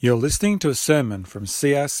You're listening to a sermon from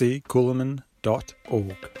crccoolman.org.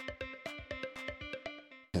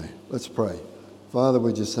 Okay, let's pray. Father,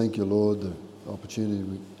 we just thank you, Lord, the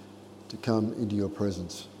opportunity to come into your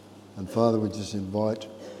presence. And Father, we just invite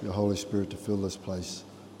your Holy Spirit to fill this place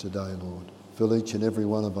today, Lord. Fill each and every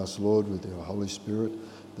one of us, Lord, with your Holy Spirit,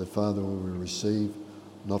 that, Father, we will receive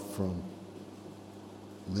not from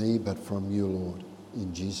me, but from you, Lord,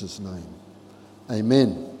 in Jesus' name.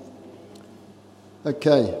 Amen.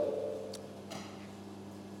 Okay.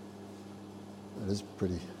 That is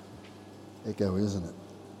pretty echoey, isn't it?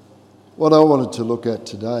 What I wanted to look at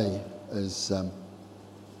today is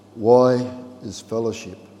why is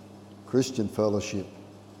fellowship, Christian fellowship,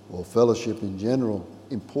 or fellowship in general,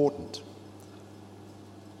 important?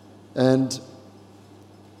 And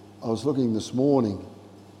I was looking this morning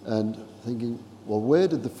and thinking, well, where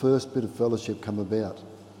did the first bit of fellowship come about?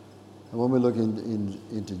 And when we look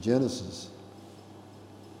into Genesis,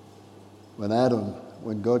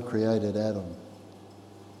 when God created Adam,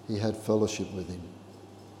 he had fellowship with him.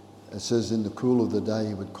 It says in the cool of the day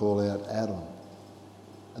he would call out Adam,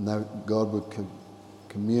 and God would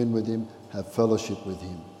commune with him, have fellowship with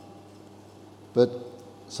him. But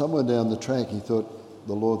somewhere down the track the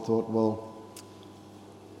Lord thought, well,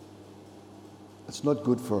 it's not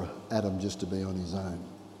good for Adam just to be on his own.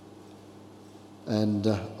 And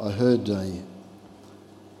I heard a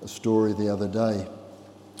story the other day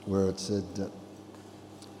where it said that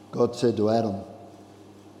God said to Adam,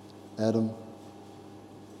 I'm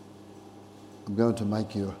going to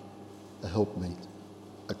make you a helpmeet,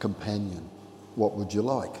 a companion. What would you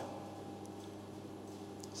like?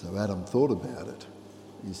 So Adam thought about it.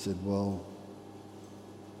 He said, well,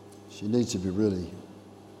 she needs to be really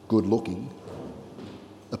good looking,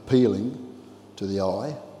 appealing to the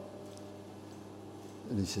eye.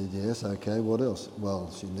 And he said, yes, okay, what else?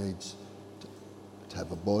 Well, she needs to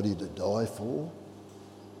have a body to die for.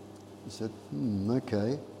 He said,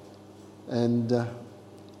 okay. And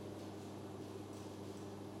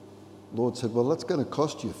Lord said, well, that's going to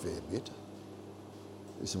cost you a fair bit.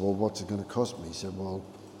 He said, well, what's it going to cost me? He said, well,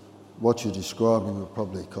 what you're describing will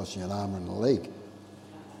probably cost you an arm and a leg.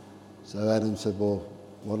 So Adam said, well,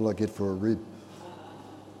 what'll I get for a rib?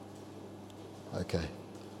 Okay.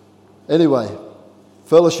 Anyway,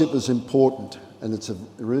 fellowship is important, and it's a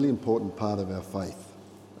really important part of our faith.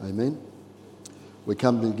 Amen? We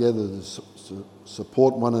come together to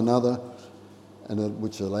support one another, and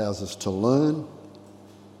which allows us to learn,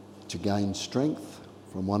 to gain strength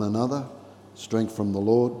from one another, strength from the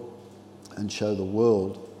Lord, and show the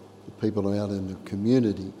world, the people out in the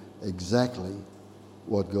community, exactly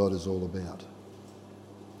what God is all about.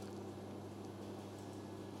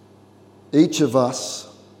 Each of us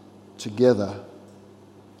together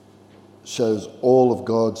shows all of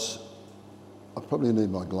God's... I probably need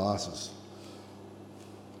my glasses.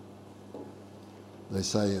 They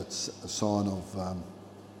say it's a sign of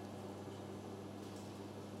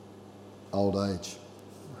old age.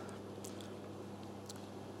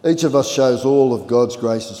 Each of us shows all of God's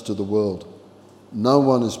graces to the world. No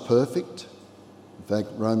one is perfect. In fact,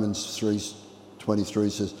 Romans 3:23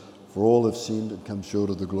 says, for all have sinned and come short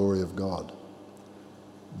of the glory of God.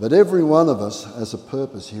 But every one of us has a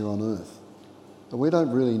purpose here on earth. And we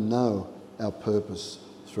don't really know our purpose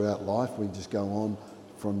throughout life. We just go on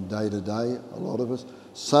from day to day, a lot of us.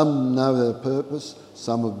 Some know their purpose.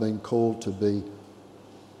 Some have been called to be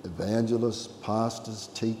evangelists, pastors,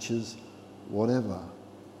 teachers, whatever.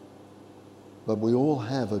 But we all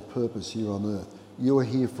have a purpose here on earth. You are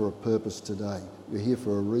here for a purpose today. You're here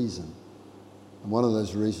for a reason. And one of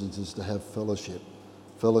those reasons is to have fellowship.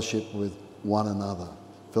 Fellowship with one another.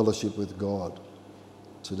 Fellowship with God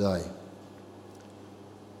today.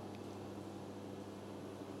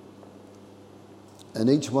 And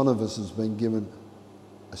each one of us has been given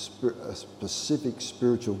a specific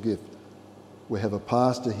spiritual gift. We have a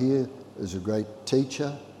pastor here who's a great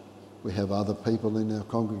teacher. We have other people in our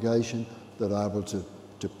congregation that are able to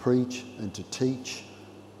preach and to teach.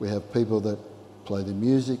 We have people that play the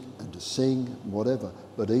music and to sing, whatever.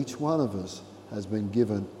 But each one of us has been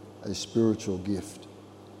given a spiritual gift.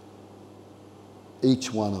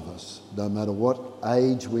 Each one of us, no matter what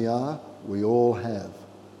age we are, we all have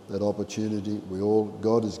that opportunity.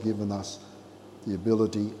 God has given us the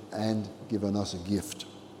ability and given us a gift.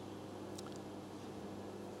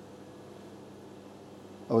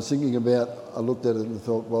 I was thinking I looked at it and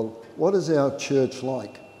thought, well, what is our church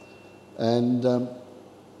like? And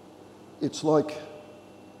it's like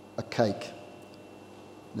a cake.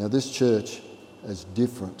 Now, this church is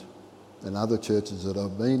different than other churches that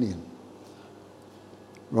I've been in.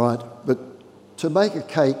 Right? But to make a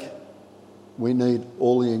cake, We need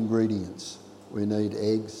all the ingredients. We need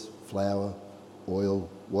eggs, flour, oil,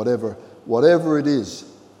 whatever it is.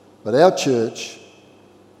 But our church,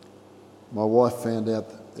 my wife found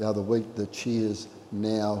out the other week that she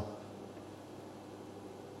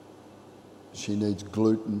needs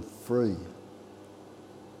gluten-free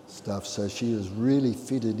stuff, so she is really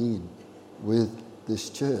fitted in with this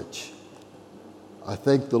church. I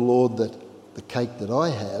thank the Lord that the cake that I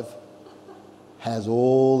have has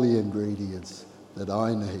all the ingredients that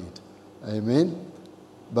I need. Amen?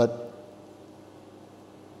 But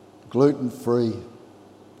gluten-free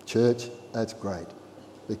church, that's great,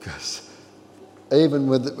 because even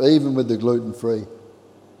with the gluten-free,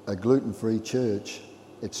 a gluten-free church,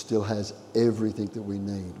 it still has everything that we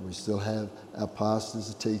need. We still have our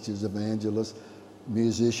pastors, teachers, evangelists,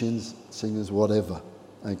 musicians, singers, whatever.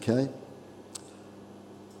 Okay?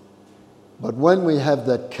 But when we have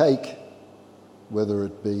that cake, whether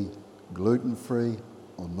it be gluten-free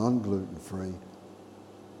or non-gluten-free,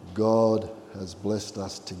 God has blessed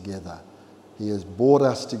us together. He has brought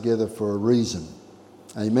us together for a reason.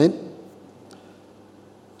 Amen?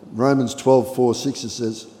 Romans 12:4-6, it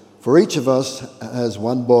says, "For each of us has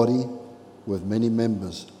one body with many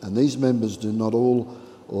members, and these members do not all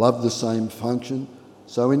love the same function.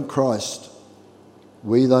 So in Christ,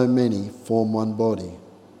 we, though many, form one body,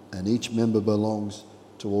 and each member belongs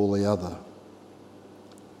to all the other."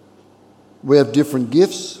 We have different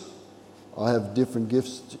gifts. I have different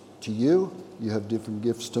gifts to you. You have different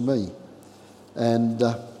gifts to me.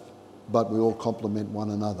 But we all complement one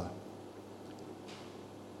another.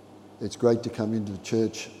 It's great to come into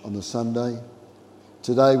church on a Sunday.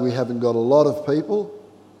 Today we haven't got a lot of people,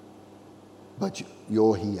 but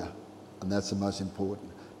you're here. And that's the most important,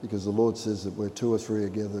 because the Lord says that where two or three are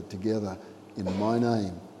gathered together in my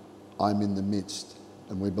name, I'm in the midst.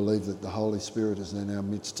 And we believe that the Holy Spirit is in our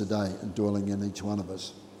midst today and dwelling in each one of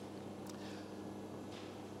us.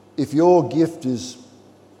 If your gift is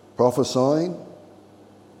prophesying,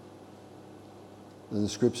 then the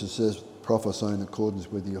scripture says prophesy in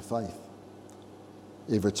accordance with your faith.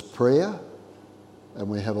 If it's prayer, and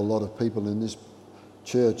we have a lot of people in this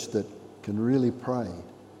church that can really pray,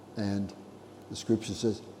 and the scripture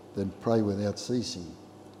says, then pray without ceasing.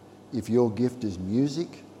 If your gift is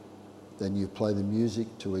music, then you play the music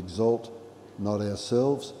to exalt not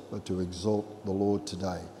ourselves, but to exalt the Lord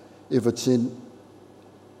today. If it's in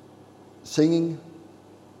singing,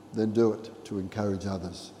 then do it to encourage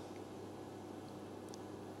others.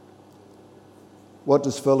 What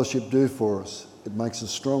does fellowship do for us? It makes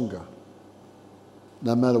us stronger.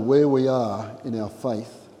 No matter where we are in our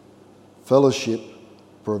faith, fellowship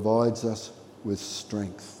provides us with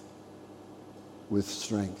strength.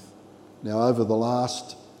 Now, over the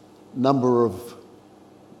last number of,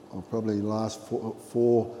 probably last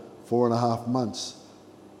four and a half months,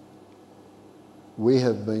 we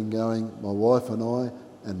have been going, my wife and I,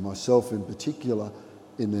 and myself in particular,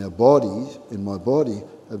 in my body,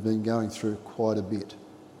 have been going through quite a bit.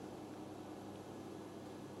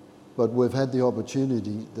 But we've had the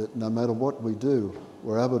opportunity that no matter what we do,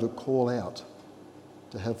 we're able to call out,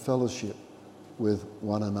 to have fellowship with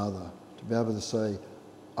one another, to be able to say,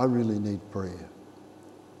 I really need prayer.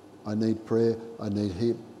 I need prayer. I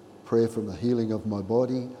need prayer from the healing of my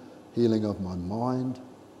body, healing of my mind,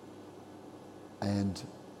 and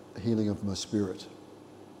healing of my spirit.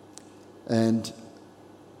 And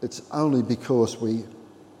it's only because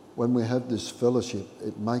when we have this fellowship,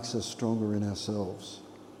 it makes us stronger in ourselves.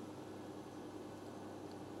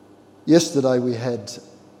 Yesterday we had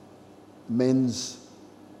men's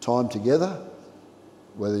time together,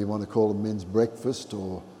 whether you want to call it men's breakfast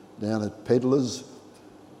or down at Peddler's.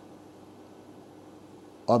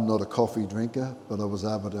 I'm not a coffee drinker, but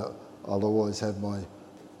I'll always have my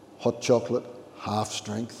hot chocolate, half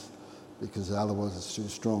strength, because otherwise it's too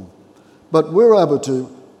strong. But we're able to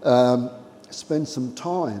spend some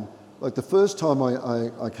time. Like the first time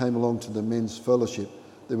I came along to the men's fellowship,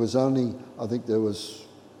 there was only, I think there was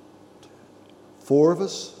 4 of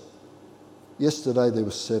us. Yesterday there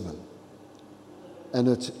were 7. And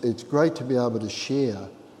it's great to be able to share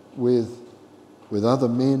with other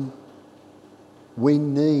men.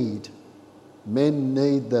 Men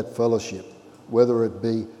need that fellowship, whether it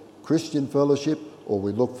be Christian fellowship or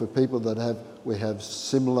we look for people that have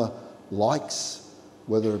similar likes,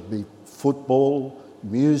 whether it be football,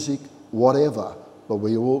 music, whatever. But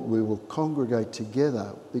we will congregate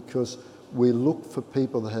together because we look for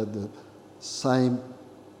people that have the same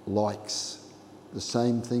likes, the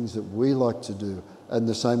same things that we like to do, and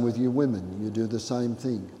the same with you women. You do the same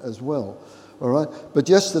thing as well. All right? But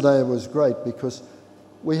yesterday it was great because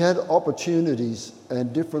we had opportunities,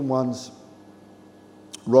 and different ones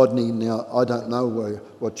Rodney, now I don't know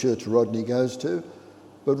what church Rodney goes to,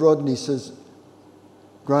 but Rodney says,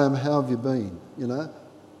 Graham, how have you been? You know,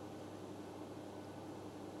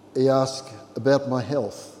 he asked about my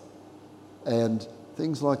health and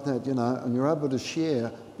things like that, you know, and you're able to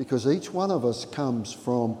share because each one of us comes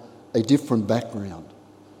from a different background.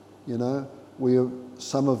 You know,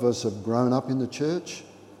 some of us have grown up in the church,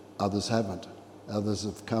 others haven't. Others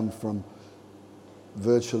have come from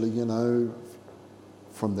virtually, you know,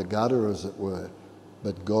 from the gutter, as it were.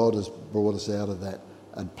 But God has brought us out of that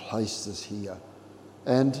and placed us here.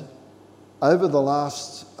 And over the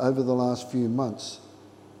last few months,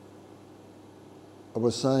 I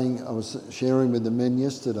was sharing with the men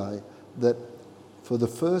yesterday that for the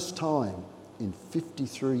first time in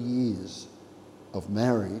 53 years of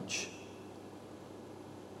marriage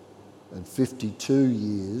and 52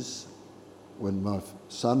 years when my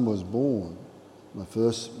son was born, my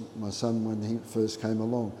son when he first came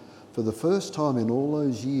along, for the first time in all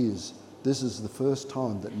those years, this is the first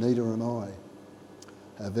time that Nita and I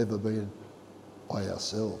have ever been by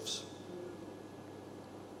ourselves.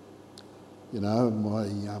 You know,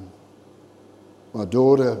 my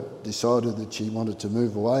daughter decided that she wanted to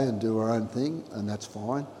move away and do her own thing, and that's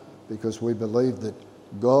fine, because we believe that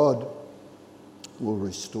God will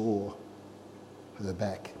restore her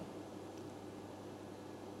back.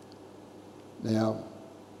 Now,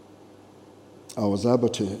 I was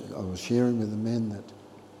sharing with the men that,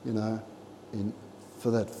 you know,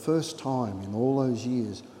 for that first time in all those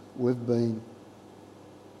years, we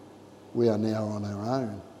are now on our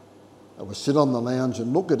own. And we sit on the lounge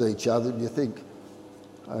and look at each other and you think,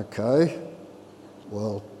 okay,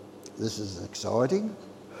 well, this is exciting.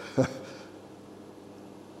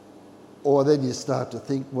 Or then you start to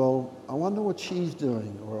think, well, I wonder what she's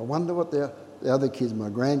doing, or I wonder what the other kids, my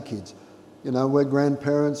grandkids. You know, we're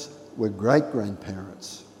grandparents, we're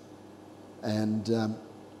great-grandparents. And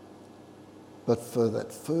but for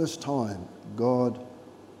that first time, God,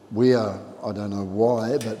 we are, I don't know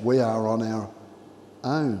why, but we are on our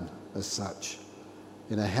own as such.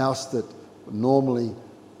 In a house that normally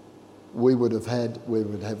we would have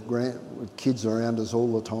kids around us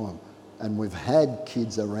all the time. And we've had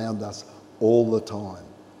kids around us all the time.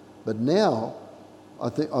 But now, I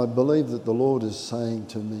believe that the Lord is saying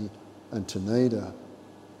to me and to Nita,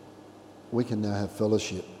 we can now have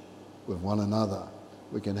fellowship with one another.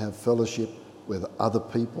 We can have fellowship with other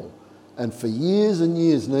people. And for years and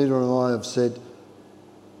years, Nita and I have said,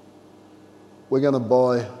 we're going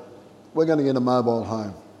to get a mobile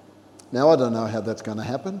home. Now, I don't know how that's going to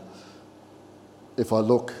happen. If I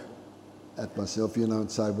look at myself, you know,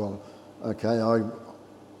 and say, well, okay,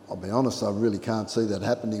 I'll be honest, I really can't see that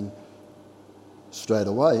happening straight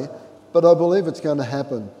away, but I believe it's going to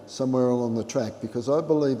happen somewhere along the track, because I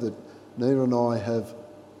believe that Nita and I have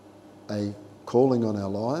a calling on our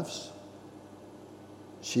lives.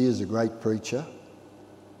 She is a great preacher.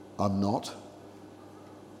 I'm not.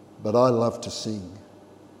 But I love to sing.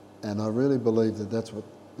 And I really believe that that's what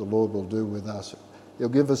the Lord will do with us. He'll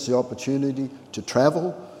give us the opportunity to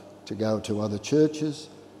travel, to go to other churches,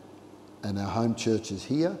 and our home church is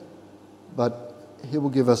here, but He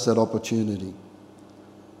will give us that opportunity.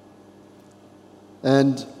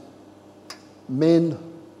 And men,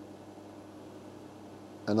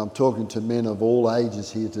 and I'm talking to men of all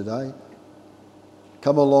ages here today,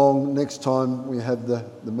 come along next time we have the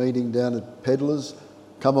meeting down at Peddlers.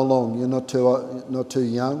 Come along, you're not too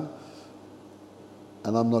young,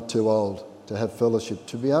 and I'm not too old to have fellowship,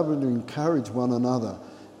 to be able to encourage one another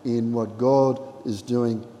in what God is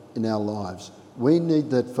doing in our lives. We need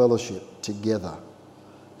that fellowship together.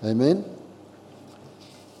 Amen?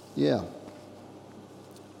 Yeah.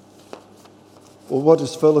 Well, what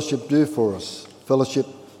does fellowship do for us? Fellowship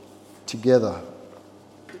together.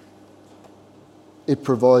 It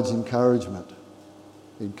provides encouragement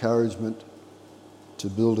to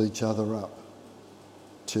build each other up,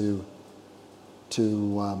 to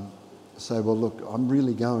say, well, look, I'm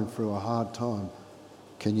really going through a hard time.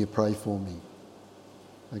 Can you pray for me?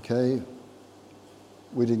 Okay?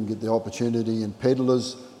 We didn't get the opportunity in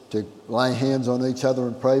Peddlers to lay hands on each other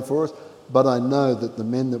and pray for us, but I know that the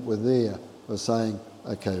men that were there were saying,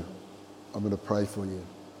 okay, I'm going to pray for you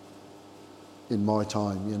in my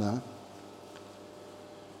time, you know.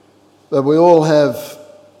 But we all have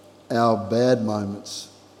our bad moments,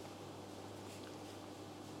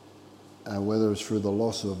 whether it's through the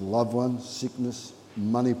loss of loved ones, sickness,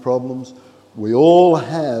 money problems. We all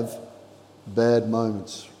have bad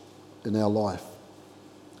moments in our life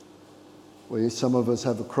where some of us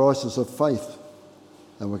have a crisis of faith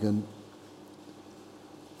and we can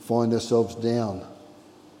find ourselves down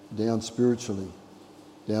spiritually.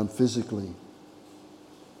 down physically.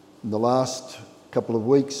 In the last couple of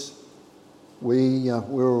weeks, we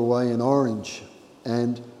were away in Orange,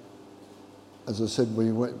 and as I said,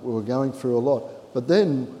 we were going through a lot. But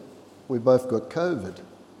then we both got COVID.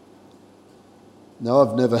 Now,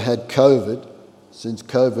 I've never had COVID since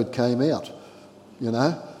COVID came out, you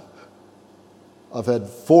know. I've had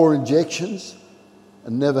 4 injections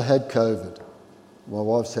and never had COVID. My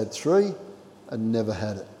wife's had 3 and never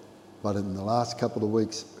had it. But in the last couple of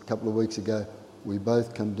weeks ago, we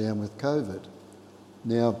both come down with COVID.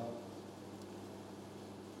 Now,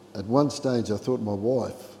 at one stage I thought my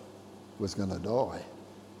wife was going to die.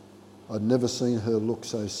 I'd never seen her look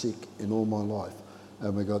so sick in all my life.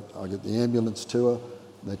 And I got the ambulance to her,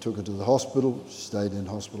 they took her to the hospital, she stayed in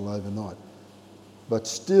hospital overnight. But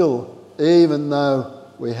still, even though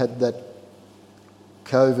we had that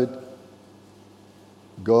COVID,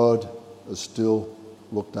 God has still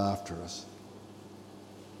looked after us.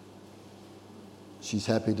 She's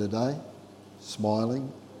happy today,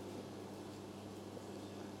 smiling.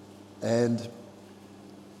 And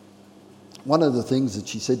one of the things that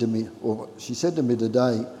she said to me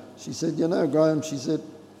today, she said, you know, Graham, she said,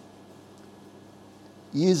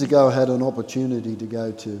 years ago I had an opportunity to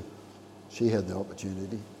go to, she had the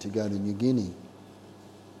opportunity to go to New Guinea.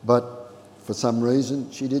 But for some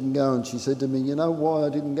reason she didn't go, and she said to me, you know why I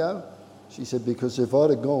didn't go? She said, because if I'd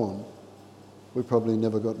have gone, we probably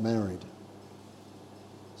never got married.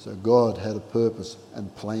 So God had a purpose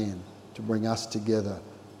and plan to bring us together,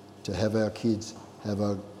 to have our kids, have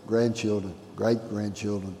our grandchildren,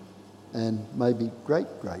 great-grandchildren, and maybe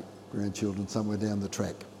great-great-grandchildren somewhere down the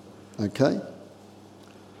track. Okay?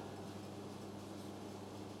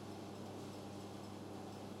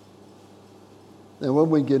 Now, when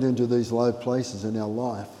we get into these low places in our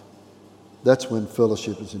life, that's when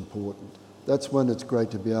fellowship is important. That's when it's great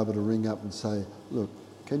to be able to ring up and say, look,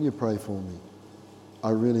 can you pray for me? I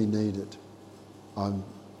really need it. I'm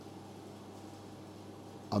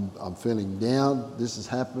feeling down. This has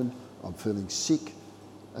happened. I'm feeling sick.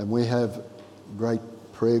 And we have a great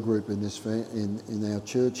prayer group in our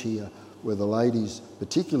church here where the ladies,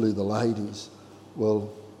 particularly the ladies,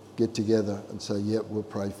 will get together and say, yeah, we'll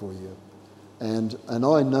pray for you. And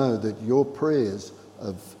I know that your prayers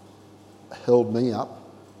have held me up,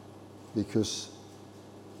 because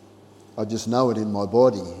I just know it in my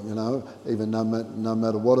body, you know. Even no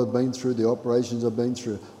matter what I've been through, the operations I've been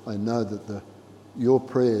through, I know that your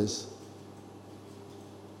prayers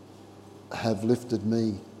have lifted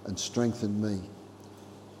me and strengthened me.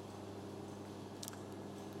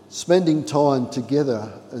 Spending time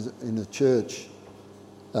together in a church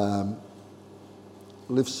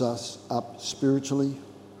lifts us up spiritually,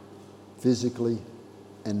 physically,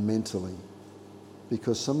 and mentally.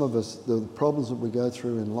 Because some of us, the problems that we go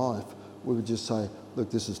through in life, we would just say, look,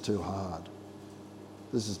 this is too hard.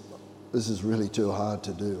 This is really too hard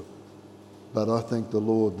to do. But I thank the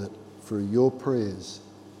Lord that through your prayers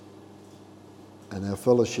and our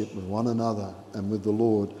fellowship with one another and with the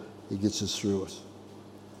Lord, He gets us through it.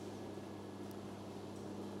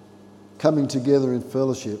 Coming together in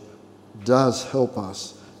fellowship does help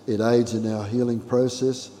us. It aids in our healing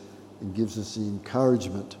process and gives us the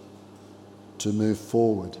encouragement to move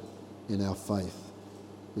forward in our faith.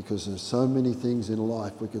 Because there's so many things in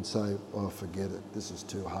life we could say, oh, forget it, this is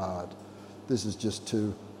too hard. This is just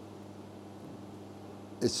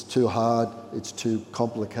it's too hard, it's too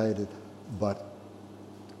complicated. But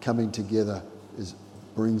coming together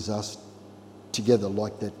brings us together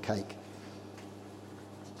like that cake.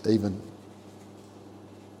 Even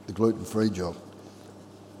the gluten-free job.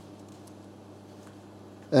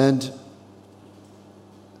 And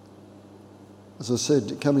as I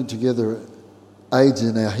said, coming together aids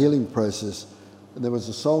in our healing process. And there was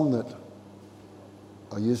a song that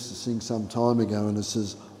I used to sing some time ago, and it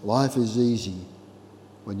says, life is easy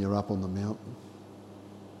when you're up on the mountain.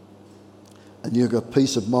 And you've got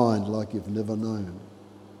peace of mind like you've never known.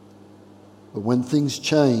 But when things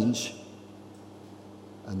change,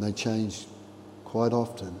 and they change quite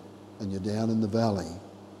often, and you're down in the valley,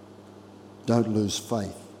 don't lose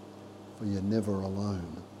faith, for you're never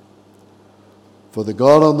alone. For the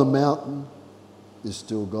God on the mountain is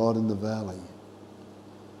still God in the valley.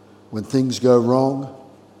 When things go wrong,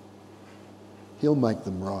 He'll make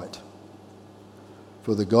them right.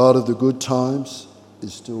 For the God of the good times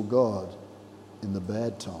is still God in the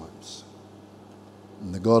bad times.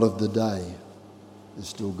 And the God of the day is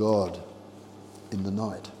still God in the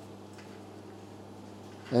night.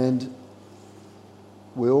 And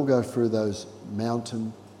we all go through those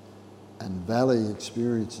mountain and valley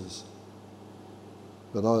experiences.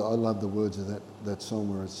 But I love the words of that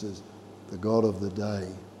song where it says, the God of the day,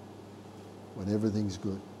 when everything's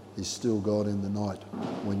good, is still God in the night.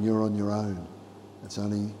 When you're on your own, it's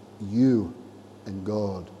only you and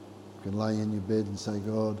God. You can lay in your bed and say,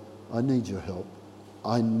 God, I need your help.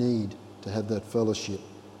 I need to have that fellowship,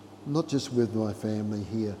 not just with my family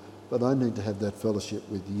here, but I need to have that fellowship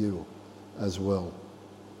with you as well.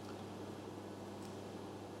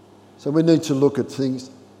 So we need to look at things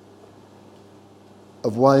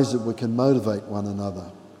of ways that we can motivate one another.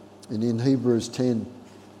 And in Hebrews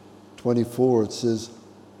 10:24 it says,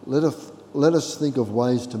 let us think of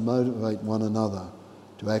ways to motivate one another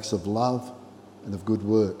to acts of love and of good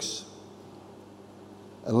works.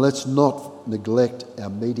 And let's not neglect our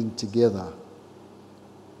meeting together,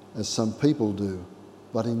 as some people do,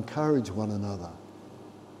 but encourage one another,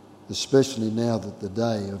 especially now that the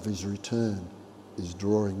day of his return is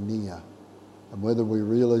drawing near. And whether we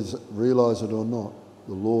realise it or not,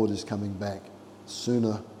 the Lord is coming back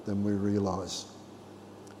sooner than we realise.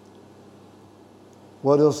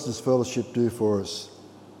 What else does fellowship do for us?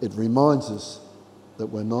 It reminds us that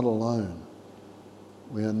we're not alone.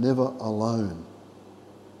 We are never alone.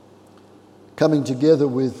 Coming together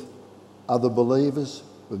with other believers,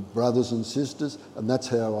 with brothers and sisters, and that's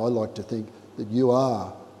how I like to think that you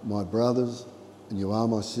are my brothers and you are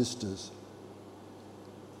my sisters.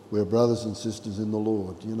 We're brothers and sisters in the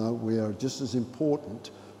Lord. You know, we are just as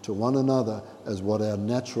important to one another as what our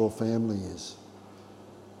natural family is.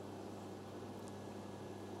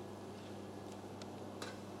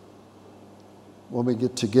 When we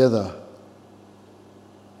get together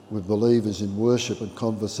with believers in worship and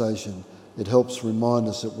conversation, it helps remind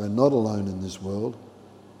us that we're not alone in this world,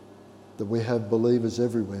 that we have believers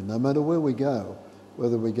everywhere, no matter where we go,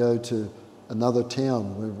 whether we go to another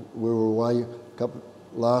town. We were away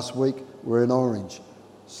last week, we're in Orange,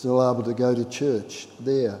 still able to go to church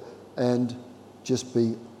there and just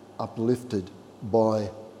be uplifted by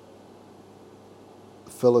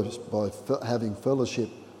having fellowship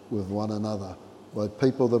with one another, by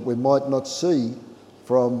people that we might not see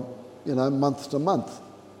from, month to month.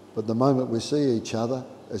 But the moment we see each other,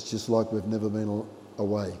 it's just like we've never been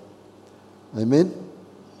away. Amen?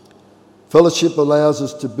 Fellowship allows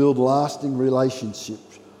us to build lasting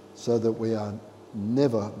relationships so that we are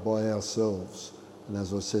never by ourselves. And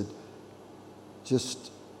as I said,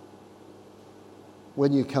 just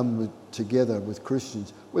when you come together with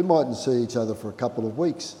Christians, we mightn't see each other for a couple of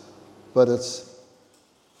weeks, but it's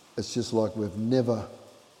just like we've never,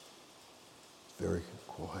 very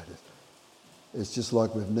quiet, it's just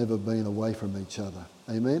like we've never been away from each other.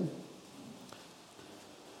 Amen?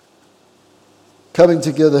 Coming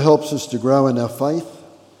together helps us to grow in our faith.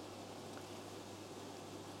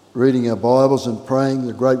 Reading our Bibles and praying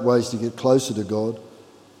are great ways to get closer to God,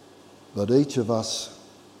 but each of us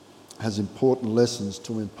has important lessons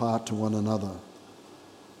to impart to one another.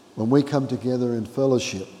 When we come together in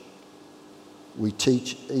fellowship, we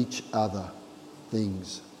teach each other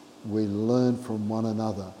things. We learn from one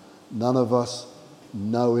another. None of us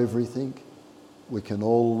know everything. We can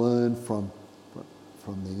all learn from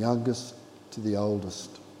the youngest to the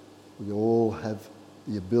oldest. We all have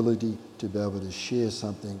the ability to be able to share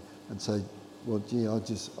something and say, well, gee,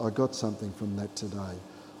 I got something from that today.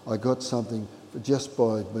 I got something just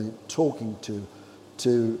by me talking to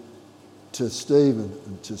Stephen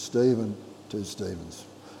and to Stephen to Stevens.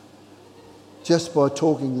 Just by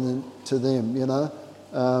talking to them,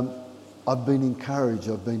 I've been encouraged,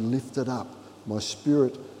 I've been lifted up. My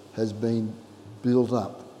spirit has been built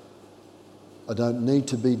up. I don't need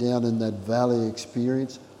to be down in that valley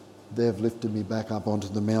experience. They've lifted me back up onto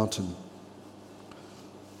the mountain.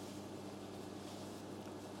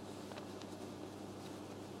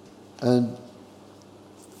 And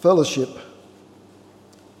fellowship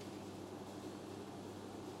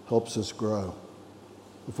helps us grow.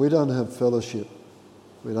 If we don't have fellowship,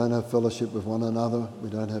 we don't have fellowship with one another, we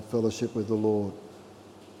don't have fellowship with the Lord.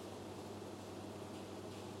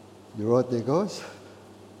 You right there, guys?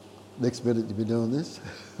 Next minute you'll be doing this.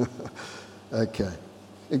 Okay.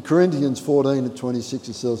 In Corinthians 14:26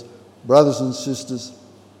 it says, brothers and sisters,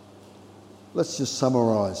 let's just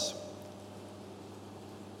summarise.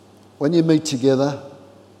 When you meet together,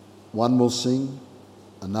 one will sing,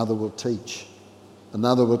 another will teach,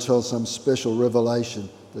 another will tell some special revelation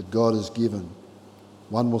that God has given.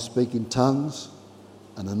 One will speak in tongues,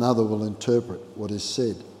 and another will interpret what is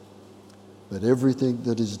said. But everything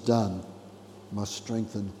that is done must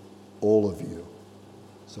strengthen all of you.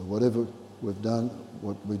 So whatever we've done,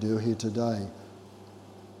 what we do here today,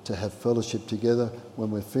 to have fellowship together, when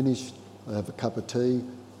we're finished, I have a cup of tea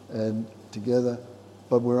and together,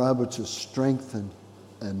 but we're able to strengthen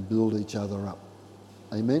and build each other up.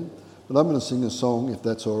 Amen? But I'm going to sing a song, if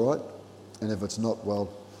that's all right. And if it's not,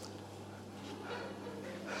 well,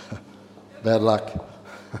 bad luck.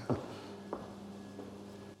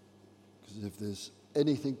 Because if there's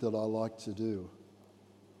anything that I like to do,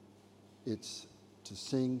 it's to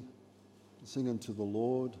sing unto the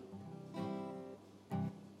Lord.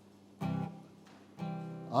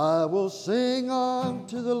 I will sing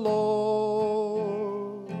unto the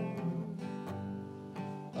Lord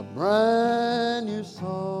a brand new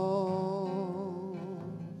song.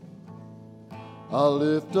 I'll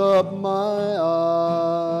lift up my eyes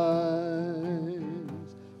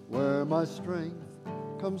where my strength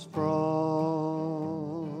comes from.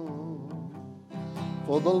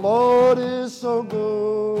 For the Lord is so good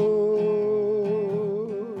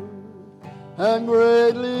and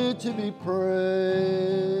greatly to be praised.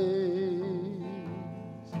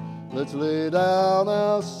 Let's lay down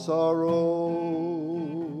our sorrows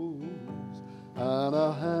and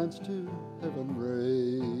our hands to heaven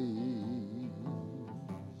raise.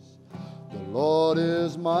 The Lord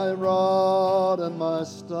is my rod and my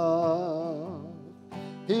staff.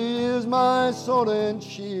 He is my sword and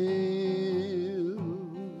shield.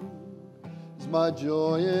 He's my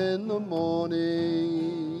joy in the morning.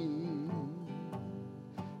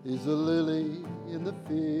 He's a lily in the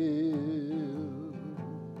field.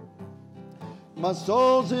 My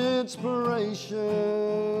soul's inspiration.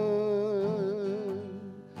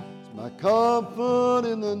 It's my comfort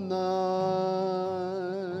in the night.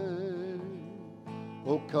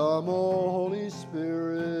 Oh, come, oh Holy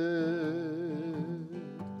Spirit,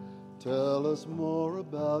 tell us more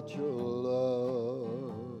about your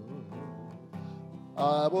love.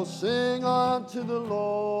 I will sing unto the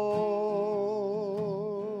Lord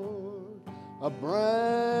a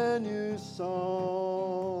brand new song.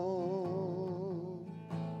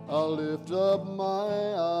 I'll lift up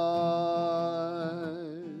my eyes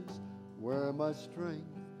where my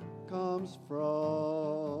strength comes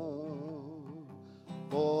from.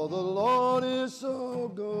 For the Lord is so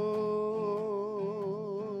good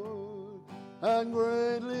and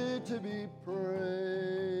greatly to be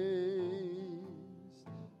praised.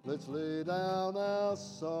 Let's lay down our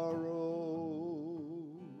sorrows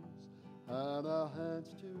and our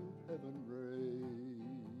hands to heaven raise.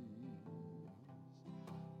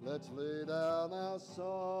 Let's lay down our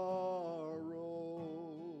sorrows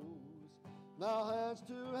and our hands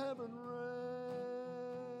to heaven raise.